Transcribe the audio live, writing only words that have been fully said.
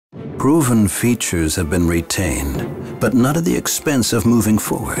Proven features have been retained, but not at the expense of moving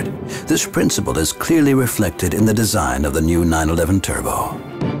forward. This principle is clearly reflected in the design of the new 911 Turbo.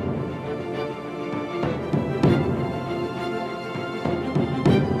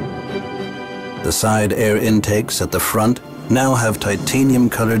 The side air intakes at the front now have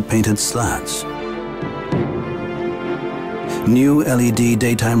titanium-colored painted slats. New LED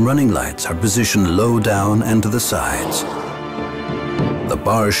daytime running lights are positioned low down and to the sides. The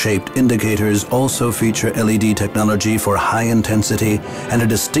bar-shaped indicators also feature LED technology for high intensity and a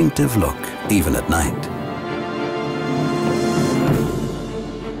distinctive look, even at night.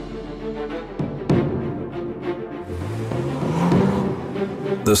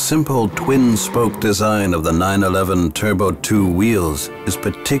 The simple twin-spoke design of the 911 Turbo 2 wheels is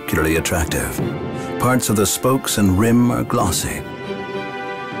particularly attractive. Parts of the spokes and rim are glossy.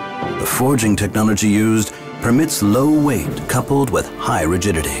 The forging technology used permits low weight coupled with high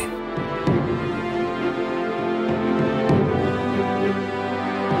rigidity.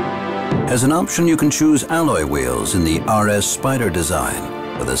 As an option, you can choose alloy wheels in the RS Spider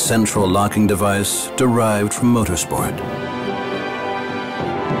design with a central locking device derived from motorsport.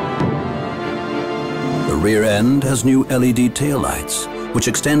 The rear end has new LED taillights, which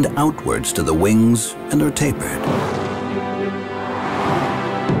extend outwards to the wings and are tapered.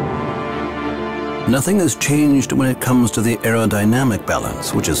 Nothing has changed when it comes to the aerodynamic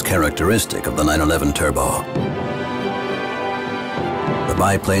balance, which is characteristic of the 911 Turbo. The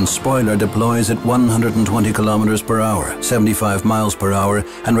biplane spoiler deploys at 120 kilometers per hour, 75 miles per hour,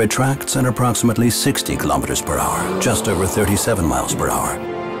 and retracts at approximately 60 kilometers per hour, just over 37 miles per hour.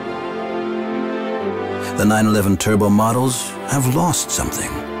 The 911 Turbo models have lost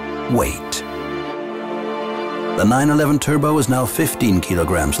something: weight. The 911 Turbo is now 15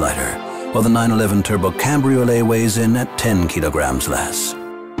 kilograms lighter, while the 911 Turbo Cabriolet weighs in at 10 kilograms less.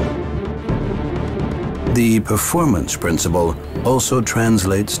 The performance principle also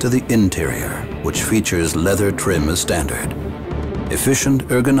translates to the interior, which features leather trim as standard. Efficient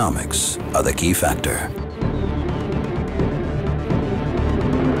ergonomics are the key factor.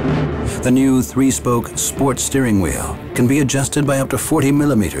 The new 3-spoke sport steering wheel can be adjusted by up to 40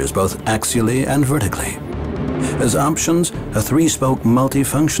 millimeters both axially and vertically. As options, a 3-spoke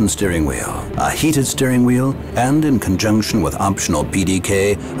multi-function steering wheel, a heated steering wheel, and in conjunction with optional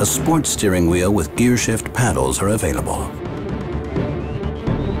PDK, a sports steering wheel with gear shift paddles are available.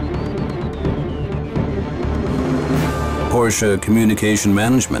 Porsche Communication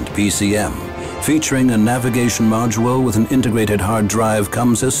Management, PCM, featuring a navigation module with an integrated hard drive,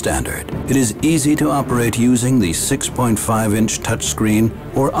 comes as standard. It is easy to operate using the 6.5-inch touchscreen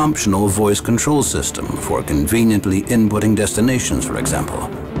or optional voice control system for conveniently inputting destinations, for example.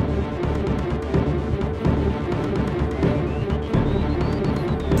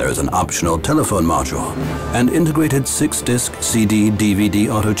 There is an optional telephone module and integrated 6-disc CD/DVD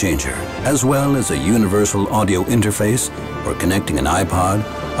auto-changer, as well as a universal audio interface for connecting an iPod,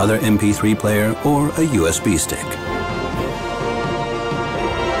 other MP3 player, or a USB stick.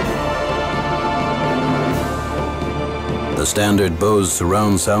 The standard Bose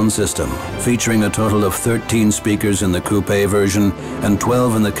surround sound system, featuring a total of 13 speakers in the coupe version and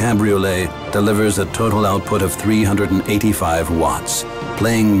 12 in the cabriolet, delivers a total output of 385 watts,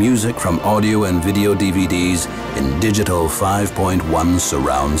 playing music from audio and video DVDs in digital 5.1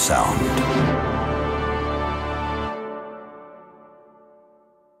 surround sound.